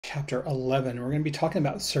chapter 11. We're going to be talking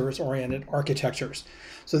about service-oriented architectures.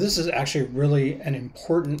 So this is actually really an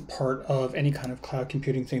important part of any kind of cloud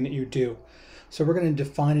computing thing that you do. So we're going to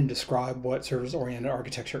define and describe what service-oriented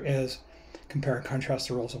architecture is, compare and contrast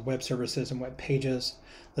the roles of web services and web pages,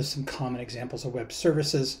 list some common examples of web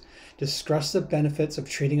services, discuss the benefits of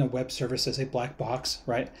treating a web service as a black box,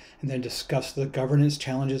 right? And then discuss the governance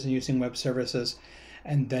challenges in using web services,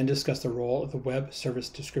 and then discuss the role of the Web Service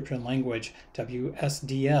Description Language,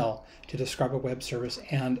 WSDL, to describe a web service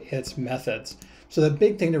and its methods. So the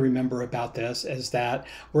big thing to remember about this is that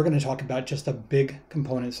we're going to talk about just the big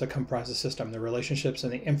components that comprise the system, the relationships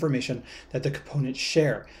and the information that the components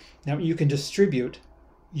share. Now you can distribute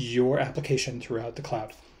your application throughout the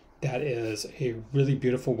cloud. That is a really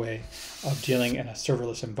beautiful way of dealing in a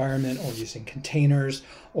serverless environment or using containers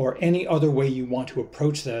or any other way you want to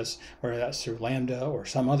approach this, whether that's through Lambda or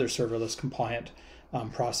some other serverless compliant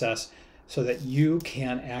process, so that you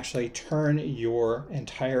can actually turn your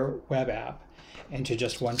entire web app into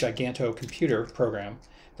just one giganto computer program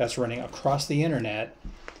that's running across the internet.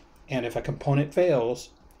 And if a component fails,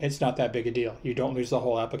 it's not that big a deal. You don't lose the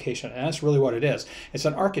whole application. And that's really what it is. It's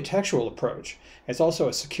an architectural approach. It's also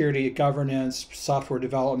a security, governance, software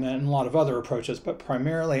development, and a lot of other approaches, but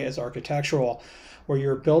primarily it's architectural, where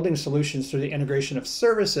you're building solutions through the integration of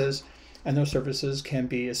services. And those services can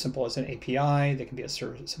be as simple as an API. They can be as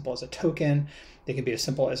simple as a token. They can be as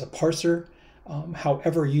simple as a parser.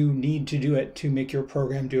 However you need to do it to make your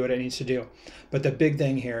program do what it needs to do. But the big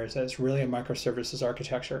thing here is that it's really a microservices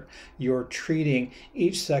architecture. You're treating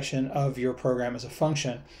each section of your program as a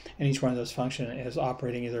function, and each one of those functions is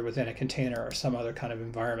operating either within a container or some other kind of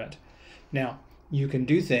environment. Now, you can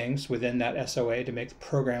do things within that SOA to make the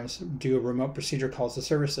programs do a remote procedure calls to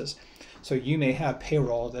services. So you may have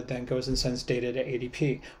payroll that then goes and sends data to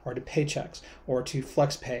ADP or to Paychecks or to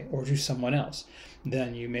FlexPay or to someone else.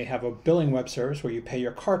 Then you may have a billing web service where you pay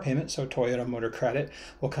your car payment, so Toyota Motor Credit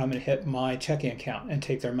will come and hit my checking account and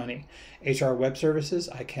take their money. HR web services,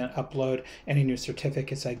 I can't upload any new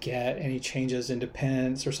certificates I get, any changes in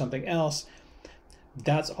dependents or something else.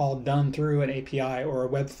 That's all done through an API or a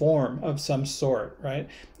web form of some sort, right?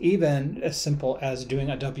 Even as simple as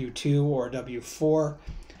doing a W-2 or a W-4,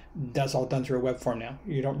 that's all done through a web form now.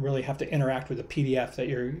 You don't really have to interact with a PDF that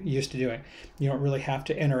you're used to doing. You don't really have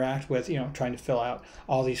to interact with, trying to fill out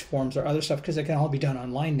all these forms or other stuff, because it can all be done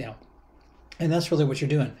online now. And that's really what you're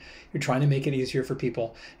doing. You're trying to make it easier for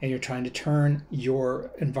people, and you're trying to turn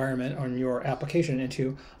your environment on your application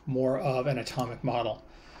into more of an atomic model,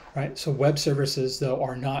 right? So web services, though,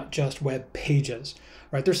 are not just web pages,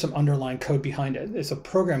 right? There's some underlying code behind it. It's a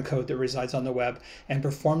program code that resides on the web and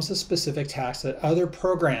performs a specific task that other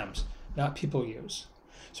programs, not people, use.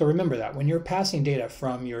 So remember that when you're passing data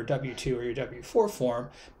from your W-2 or your W-4 form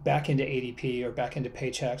back into ADP or back into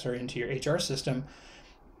Paychecks or into your HR system,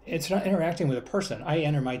 it's not interacting with a person. I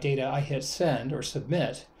enter my data, I hit send or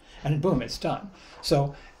submit, and boom, it's done.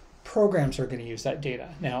 So programs are going to use that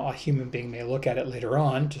data. Now, a human being may look at it later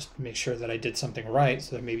on just to make sure that I did something right,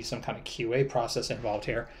 so there may be some kind of QA process involved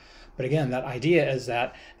here. But again, that idea is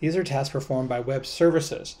that these are tasks performed by web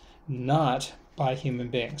services, not by human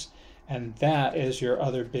beings. And that is your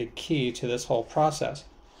other big key to this whole process,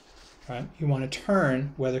 right? You want to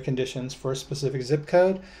turn weather conditions for a specific zip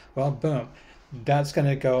code. Well, boom. That's going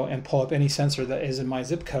to go and pull up any sensor that is in my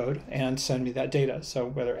zip code and send me that data. So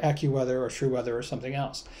whether AccuWeather or TrueWeather or something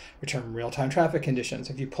else. Return real-time traffic conditions.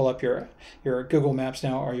 If you pull up your Google Maps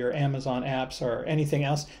now or your Amazon apps or anything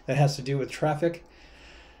else that has to do with traffic,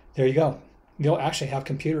 there you go. You'll actually have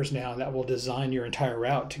computers now that will design your entire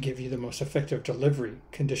route to give you the most effective delivery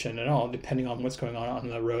condition and all, depending on what's going on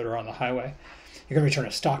the road or on the highway. You're going to return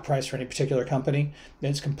a stock price for any particular company,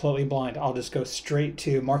 then it's completely blind. I'll just go straight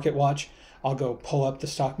to MarketWatch. I'll go pull up the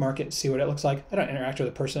stock market and see what it looks like. I don't interact with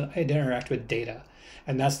a person, I interact with data.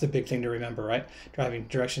 And that's the big thing to remember, right? Driving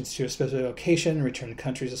directions to a specific location, return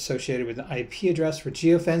countries associated with an IP address for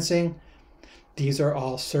geofencing. These are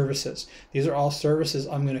all services. These are all services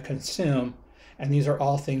I'm going to consume. And these are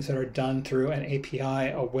all things that are done through an API,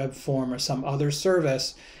 a web form, or some other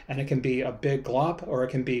service. And it can be a big glop, or it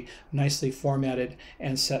can be nicely formatted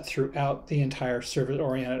and set throughout the entire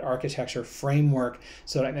service-oriented architecture framework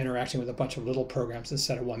so that I'm interacting with a bunch of little programs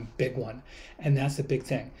instead of one big one. And that's the big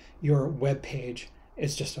thing. Your web page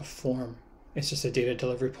is just a form. It's just a data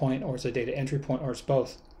delivery point, or it's a data entry point, or it's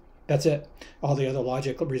both. That's it. All the other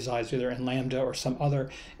logic resides either in Lambda or some other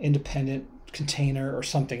independent container or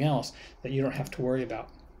something else that you don't have to worry about.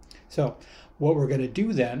 So what we're going to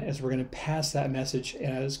do then is we're going to pass that message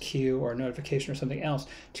as queue or notification or something else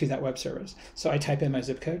to that web service. So I type in my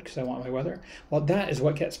zip code because I want my weather. Well, that is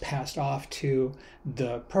what gets passed off to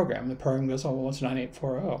the program. The program goes, oh, well, it's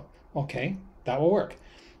 9840. Okay, that will work.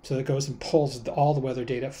 So it goes and pulls all the weather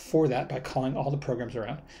data for that by calling all the programs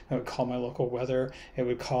around. It would call my local weather. It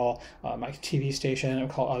would call my TV station. It would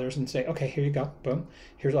call others and say, okay, here you go. Boom.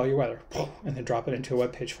 Here's all your weather. And then drop it into a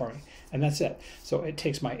web page for me. And that's it. So it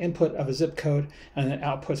takes my input of a zip code and then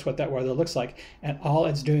outputs what that weather looks like. And all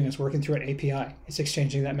it's doing is working through an API. It's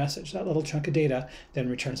exchanging that message. That little chunk of data then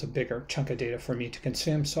returns a bigger chunk of data for me to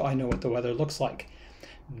consume so I know what the weather looks like.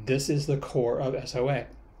 This is the core of SOA.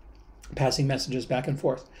 Passing messages back and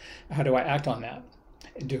forth. How do I act on that?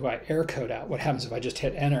 Do I error code out? What happens if I just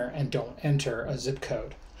hit enter and don't enter a zip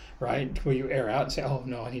code, right? Will you error out and say, oh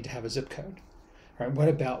no, I need to have a zip code, right? What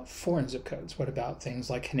about foreign zip codes? What about things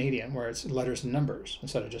like Canadian, where it's letters and numbers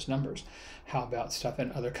instead of just numbers? How about stuff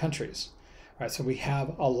in other countries, right? So we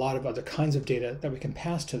have a lot of other kinds of data that we can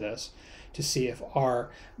pass to this to see if our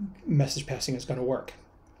message passing is going to work.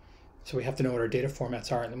 So we have to know what our data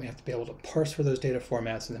formats are, and then we have to be able to parse for those data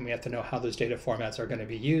formats, and then we have to know how those data formats are going to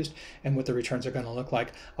be used and what the returns are going to look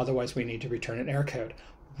like. Otherwise, we need to return an error code.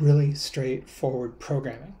 Really straightforward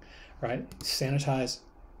programming, right? Sanitize,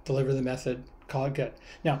 deliver the method, call it good.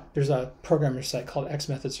 Now, there's a programmer site called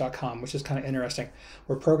xmethods.com, which is kind of interesting,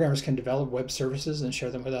 where programmers can develop web services and share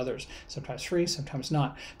them with others, sometimes free, sometimes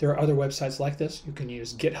not. There are other websites like this. You can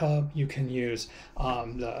use GitHub, you can use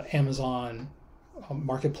the Amazon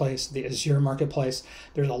marketplace, the Azure marketplace.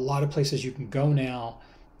 There's a lot of places you can go now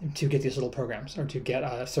to get these little programs, or to get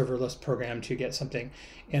a serverless program, to get something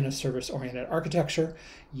in a service-oriented architecture.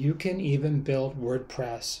 You can even build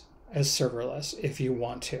WordPress as serverless if you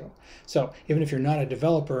want to. So even if you're not a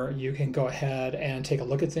developer, you can go ahead and take a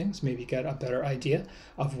look at things, maybe get a better idea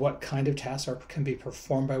of what kind of tasks can be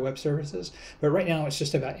performed by web services. But right now it's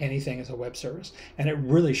just about anything as a web service. And it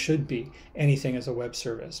really should be anything as a web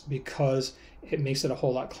service, because it makes it a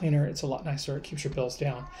whole lot cleaner. It's a lot nicer. It keeps your bills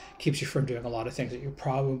down, keeps you from doing a lot of things that you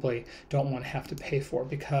probably don't want to have to pay for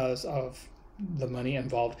because of the money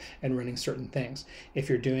involved in running certain things. If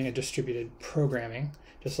you're doing a distributed programming,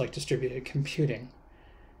 just like distributed computing,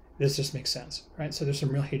 this just makes sense, right? So there's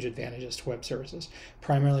some real huge advantages to web services.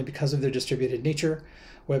 Primarily because of their distributed nature,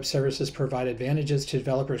 web services provide advantages to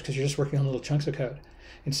developers because you're just working on little chunks of code.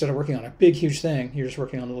 Instead of working on a big, huge thing, you're just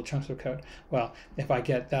working on little chunks of code. Well, if I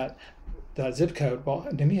get that zip code, well,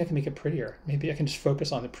 maybe I can make it prettier. Maybe I can just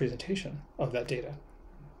focus on the presentation of that data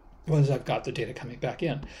once I've got the data coming back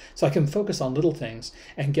in. So I can focus on little things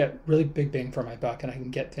and get really big bang for my buck, and I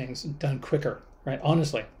can get things done quicker, right?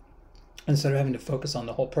 Honestly, instead of having to focus on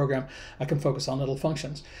the whole program, I can focus on little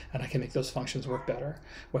functions, and I can make those functions work better.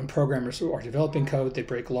 When programmers are developing code, they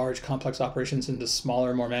break large, complex operations into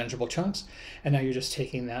smaller, more manageable chunks, and now you're just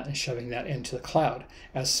taking that and shoving that into the cloud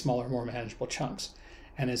as smaller, more manageable chunks.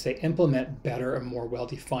 And as they implement better and more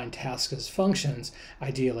well-defined tasks as functions,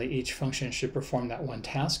 ideally each function should perform that one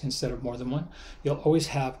task instead of more than one. You'll always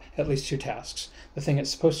have at least two tasks: the thing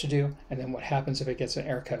it's supposed to do, and then what happens if it gets an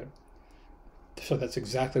error code. So that's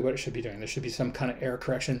exactly what it should be doing. There should be some kind of error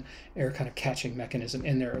correction, error kind of catching mechanism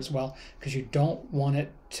in there as well, because you don't want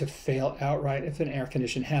it to fail outright. If an error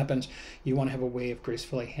condition happens, you want to have a way of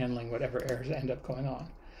gracefully handling whatever errors end up going on.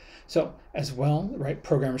 So as well, right,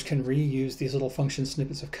 programmers can reuse these little function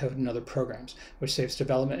snippets of code in other programs, which saves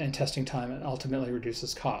development and testing time and ultimately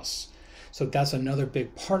reduces costs. So that's another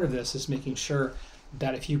big part of this, is making sure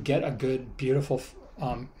that if you get a good, beautiful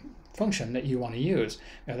function that you want to use,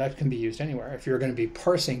 that can be used anywhere. If you're going to be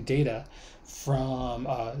parsing data from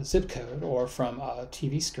a zip code or from a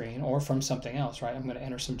TV screen or from something else, right, I'm going to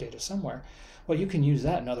enter some data somewhere, well, you can use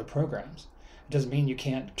that in other programs. Doesn't mean you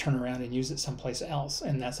can't turn around and use it someplace else,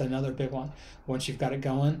 and that's another big one. Once you've got it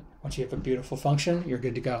going, once you have a beautiful function, you're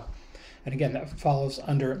good to go. And again, that follows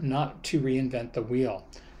under not to reinvent the wheel,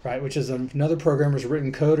 right? Which is another programmer's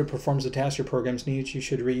written code or performs the task your programs need, you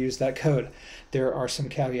should reuse that code. There are some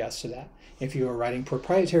caveats to that. If you are writing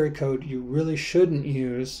proprietary code, you really shouldn't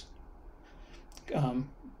use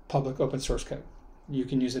public open source code. You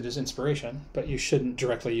can use it as inspiration, but you shouldn't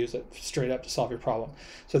directly use it straight up to solve your problem.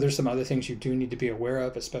 So there's some other things you do need to be aware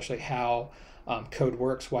of, especially how code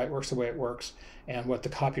works, why it works the way it works, and what the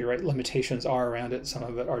copyright limitations are around it. Some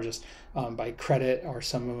of it are just by credit, or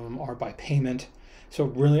some of them are by payment. So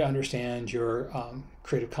really understand your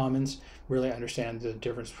Creative Commons, really understand the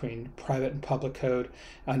difference between private and public code,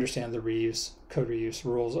 understand the code reuse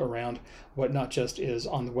rules around what not just is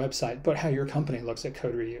on the website, but how your company looks at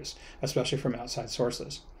code reuse, especially from outside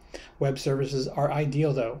sources. Web services are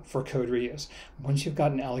ideal, though, for code reuse. Once you've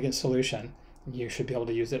got an elegant solution, you should be able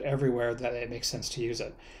to use it everywhere that it makes sense to use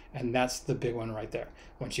it. And that's the big one right there.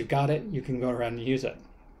 Once you've got it, you can go around and use it.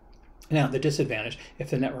 Now, the disadvantage, if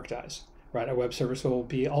the network dies, right? A web service will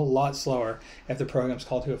be a lot slower if the program is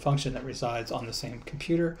called to a function that resides on the same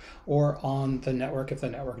computer or on the network if the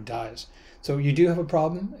network dies. So you do have a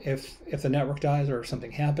problem if the network dies or if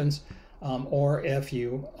something happens, or if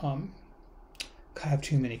you have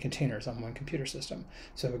too many containers on one computer system.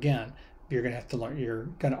 So again, you're going to have to learn, you're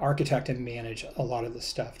going to architect and manage a lot of this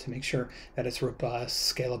stuff to make sure that it's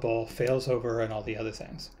robust, scalable, fails over, and all the other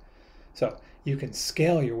things. So you can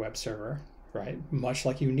scale your web server, right? Much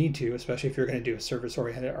like you need to, especially if you're going to do a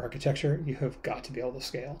service-oriented architecture, you have got to be able to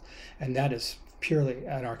scale. And that is purely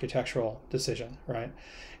an architectural decision, right?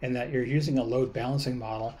 And that you're using a load balancing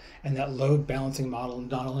model, and that load balancing model is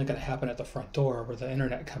not only going to happen at the front door where the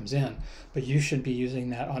internet comes in, but you should be using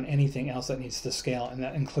that on anything else that needs to scale, and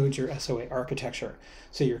that includes your SOA architecture.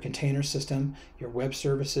 So your container system, your web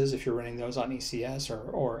services, if you're running those on ECS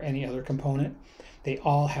or any other component, they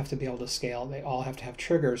all have to be able to scale. They all have to have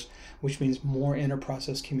triggers, which means more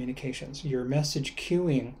inter-process communications. Your message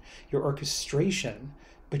queuing, your orchestration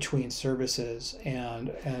between services and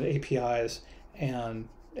APIs and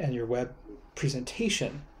your web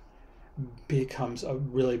presentation becomes a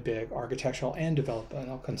really big architectural and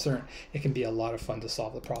developmental concern. It can be a lot of fun to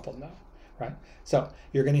solve the problem though, right? So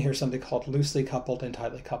you're going to hear something called loosely coupled and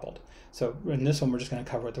tightly coupled. So in this one, we're just going to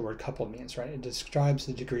cover what the word coupled means, right? It describes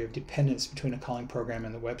the degree of dependence between a calling program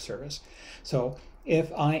and the web service. So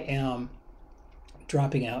if I am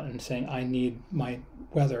dropping out and saying I need my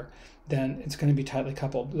weather, then it's going to be tightly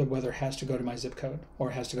coupled. The weather has to go to my zip code, or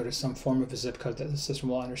it has to go to some form of a zip code that the system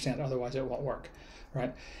will understand, otherwise it won't work,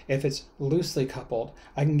 right? If it's loosely coupled,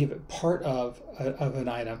 I can give it part of an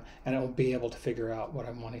item and it will be able to figure out what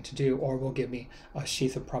I'm wanting to do, or will give me a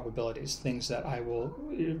sheath of probabilities, things that I will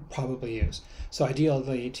probably use. So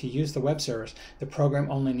ideally, to use the web service, the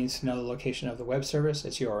program only needs to know the location of the web service,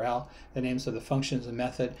 its URL, the names of the functions and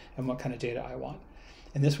method, and what kind of data I want.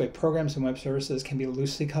 In this way, programs and web services can be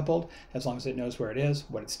loosely coupled as long as it knows where it is,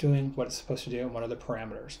 what it's doing, what it's supposed to do, and what are the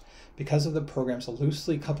parameters. Because of the program's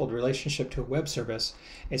loosely coupled relationship to a web service,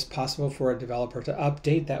 it's possible for a developer to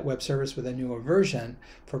update that web service with a newer version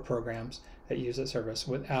for programs that use that service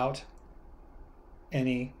without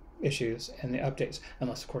any issues in the updates,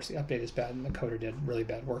 unless of course the update is bad and the coder did really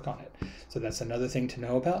bad work on it. So that's another thing to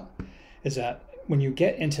know about, is that when you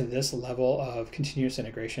get into this level of continuous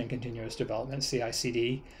integration and continuous development,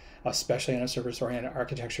 CI/CD, especially in a service-oriented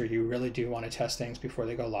architecture, you really do want to test things before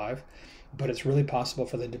they go live. But it's really possible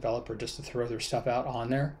for the developer just to throw their stuff out on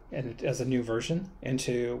there and as a new version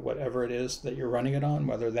into whatever it is that you're running it on,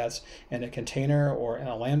 whether that's in a container or in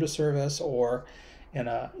a Lambda service or in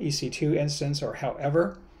a EC2 instance or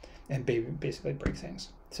however, and basically break things.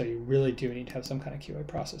 So you really do need to have some kind of QA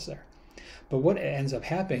process there. But what ends up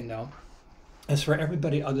happening though, as for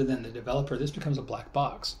everybody other than the developer, this becomes a black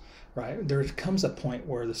box, right? There comes a point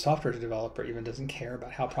where the software developer even doesn't care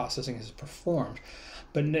about how processing is performed,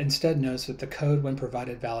 but instead knows that the code, when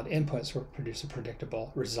provided valid inputs, will produce a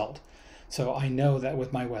predictable result. So I know that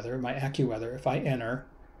with my weather, my AccuWeather, if I enter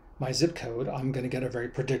my zip code, I'm going to get a very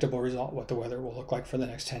predictable result, what the weather will look like for the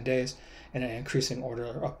next 10 days, and an increasing order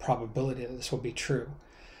of probability that this will be true.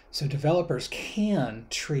 So developers can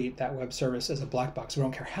treat that web service as a black box. We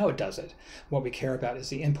don't care how it does it. What we care about is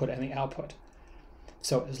the input and the output.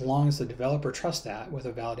 So as long as the developer trusts that with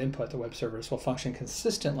a valid input, the web service will function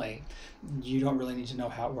consistently. You don't really need to know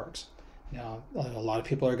how it works. Now, a lot of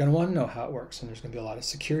people are going to want to know how it works, and there's going to be a lot of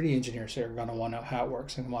security engineers that are going to want to know how it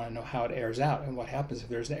works and want to know how it airs out and what happens if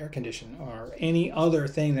there's an air condition or any other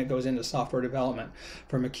thing that goes into software development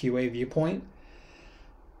from a QA viewpoint.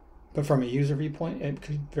 But from a user viewpoint, it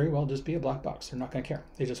could very well just be a black box. They're not going to care.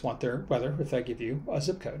 They just want their weather if they give you a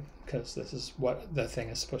zip code, because this is what the thing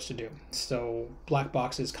is supposed to do. So black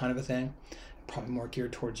box is kind of a thing, probably more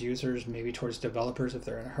geared towards users, maybe towards developers if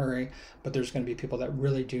they're in a hurry. But there's going to be people that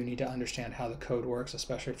really do need to understand how the code works,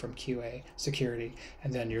 especially from QA, security,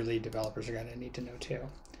 and then your lead developers are going to need to know too.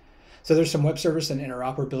 So there's some web service and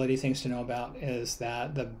interoperability things to know about. Is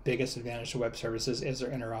that the biggest advantage to web services is their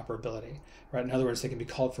interoperability, right? In other words, they can be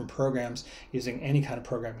called from programs using any kind of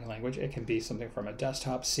programming language. It can be something from a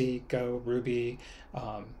desktop, C, Go, Ruby,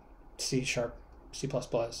 C#, C++,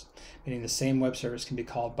 meaning the same web service can be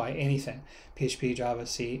called by anything, PHP, Java,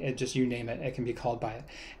 C, just you name it, it can be called by it.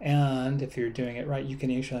 And if you're doing it right, you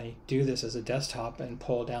can actually do this as a desktop and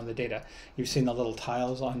pull down the data. You've seen the little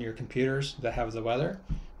tiles on your computers that have the weather.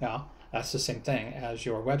 Now, that's the same thing as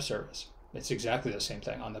your web service. It's exactly the same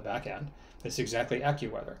thing on the back end. It's exactly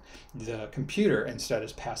AccuWeather. The computer instead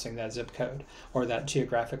is passing that zip code or that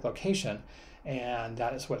geographic location, and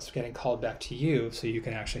that is what's getting called back to you so you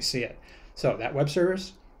can actually see it. So that web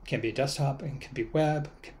service can be desktop, and can be web,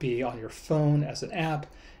 can be on your phone as an app,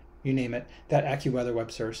 you name it. That AccuWeather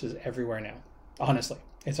web service is everywhere now. Honestly,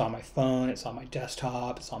 it's on my phone, it's on my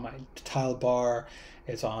desktop, it's on my tile bar,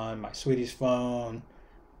 it's on my sweetie's phone,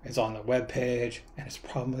 it's on the web page, and it's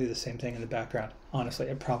probably the same thing in the background. Honestly,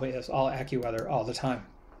 it probably is all AccuWeather all the time.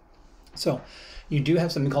 So you do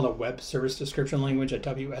have something called a web service description language, a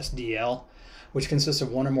WSDL, which consists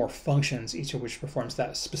of one or more functions, each of which performs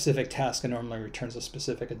that specific task and normally returns a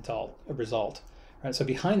specific result. Right? So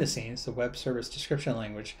behind the scenes, the web service description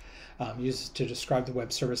language uses to describe the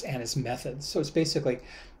web service and its methods. So it's basically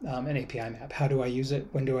an API map. How do I use it?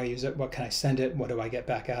 When do I use it? What can I send it? What do I get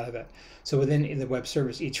back out of it? So within the web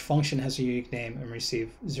service, each function has a unique name and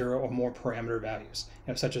receive 0 or more parameter values,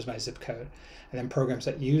 such as my zip code. And then programs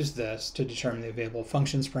that use this to determine the available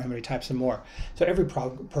functions, parameter types, and more. So every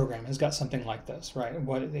program has got something like this, right?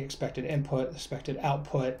 What are the expected input, expected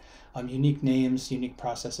output, unique names, unique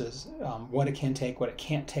processes, what it can take, what it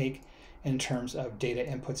can't take in terms of data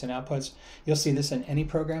inputs and outputs. You'll see this in any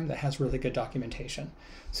program that has really good documentation.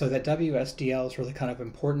 So that WSDL is really kind of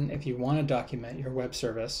important if you want to document your web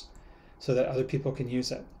service so that other people can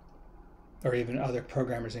use it, or even other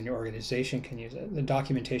programmers in your organization can use it. The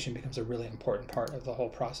documentation becomes a really important part of the whole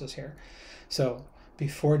process here. So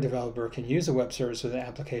before a developer can use a web service with an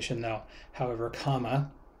application, though, however,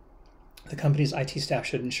 the company's IT staff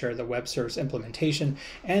should ensure the web service implementation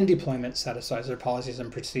and deployment satisfies their policies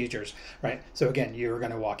and procedures, right? So again, you're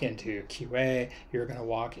going to walk into QA, you're going to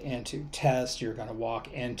walk into test, you're going to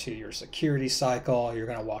walk into your security cycle, you're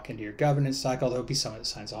going to walk into your governance cycle. There'll be someone that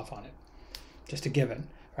signs off on it. Just a given,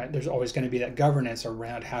 right? There's always going to be that governance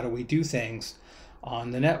around how do we do things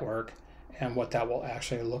on the network and what that will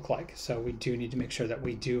actually look like. So we do need to make sure that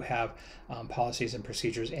we do have policies and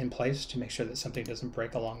procedures in place to make sure that something doesn't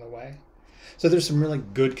break along the way. So there's some really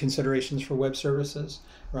good considerations for web services,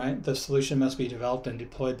 right? The solution must be developed and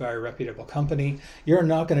deployed by a reputable company. You're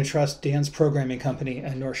not going to trust Dan's programming company,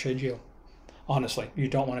 and nor should you. Honestly, you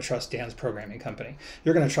don't want to trust Dan's programming company.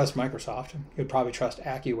 You're going to trust Microsoft. You'd probably trust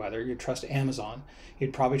AccuWeather. You'd trust Amazon.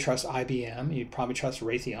 You'd probably trust IBM. You'd probably trust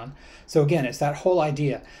Raytheon. So again, it's that whole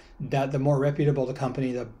idea that the more reputable the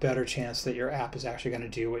company, the better chance that your app is actually going to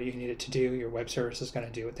do what you need it to do. Your web service is going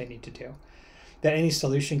to do what they need to do. That any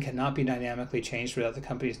solution cannot be dynamically changed without the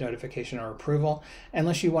company's notification or approval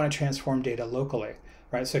unless you want to transform data locally,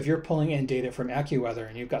 right? So if you're pulling in data from AccuWeather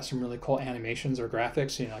and you've got some really cool animations or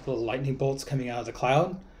graphics, like little lightning bolts coming out of the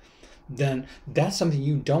cloud, then that's something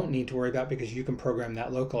you don't need to worry about because you can program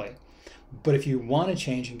that locally. But if you want to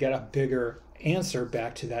change and get a bigger answer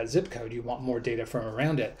back to that zip code, you want more data from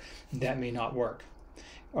around it, that may not work.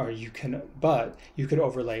 Or you could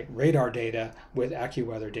overlay radar data with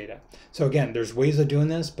AccuWeather data. So again, there's ways of doing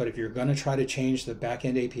this, but if you're going to try to change the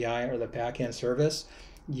backend API or the backend service,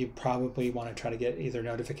 you probably want to try to get either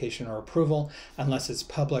notification or approval unless it's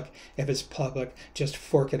public. If it's public, just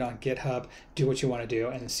fork it on GitHub, do what you want to do,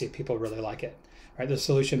 and see if people really like it. Right? The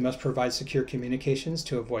solution must provide secure communications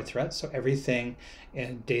to avoid threats. So everything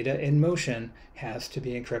and data in motion has to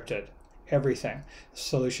be encrypted. Everything. The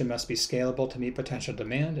solution must be scalable to meet potential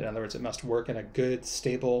demand. In other words, it must work in a good,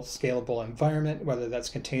 stable, scalable environment, whether that's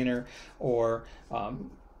container or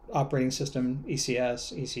operating system,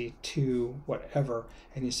 ECS, EC2, whatever,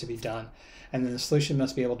 it needs to be done. And then the solution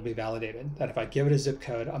must be able to be validated, that if I give it a zip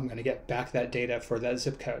code, I'm going to get back that data for that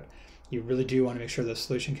zip code. You really do want to make sure the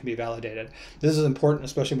solution can be validated. This is important,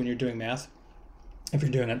 especially when you're doing math. If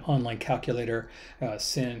you're doing an online calculator,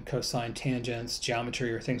 sin, cosine, tangents,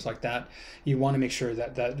 geometry, or things like that, you want to make sure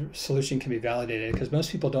that that solution can be validated because most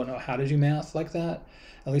people don't know how to do math like that,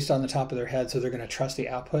 at least on the top of their head, so they're going to trust the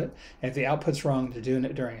output. And if the output's wrong, they're doing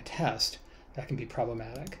it during a test, that can be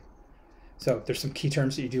problematic. So there's some key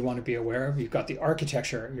terms that you do want to be aware of. You've got the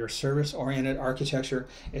architecture. Your service-oriented architecture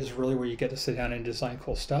is really where you get to sit down and design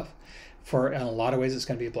cool stuff. In a lot of ways, it's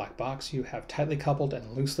going to be a black box. You have tightly coupled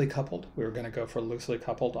and loosely coupled. We're going to go for loosely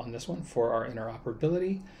coupled on this one for our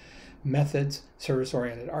interoperability, methods,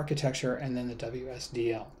 service-oriented architecture, and then the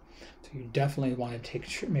WSDL. So you definitely want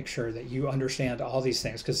to make sure that you understand all these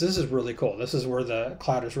things because this is really cool. This is where the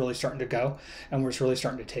cloud is really starting to go and where it's really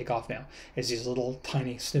starting to take off now. Is these little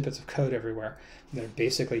tiny snippets of code everywhere that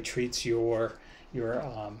basically treats your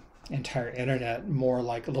entire internet more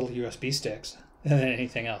like little USB sticks than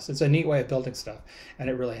anything else. It's a neat way of building stuff, and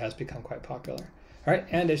it really has become quite popular. All right,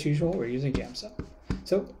 and as usual, we're using Jamso.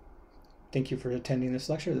 So thank you for attending this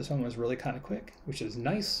lecture. This one was really kind of quick, which is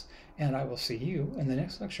nice, and I will see you in the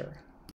next lecture.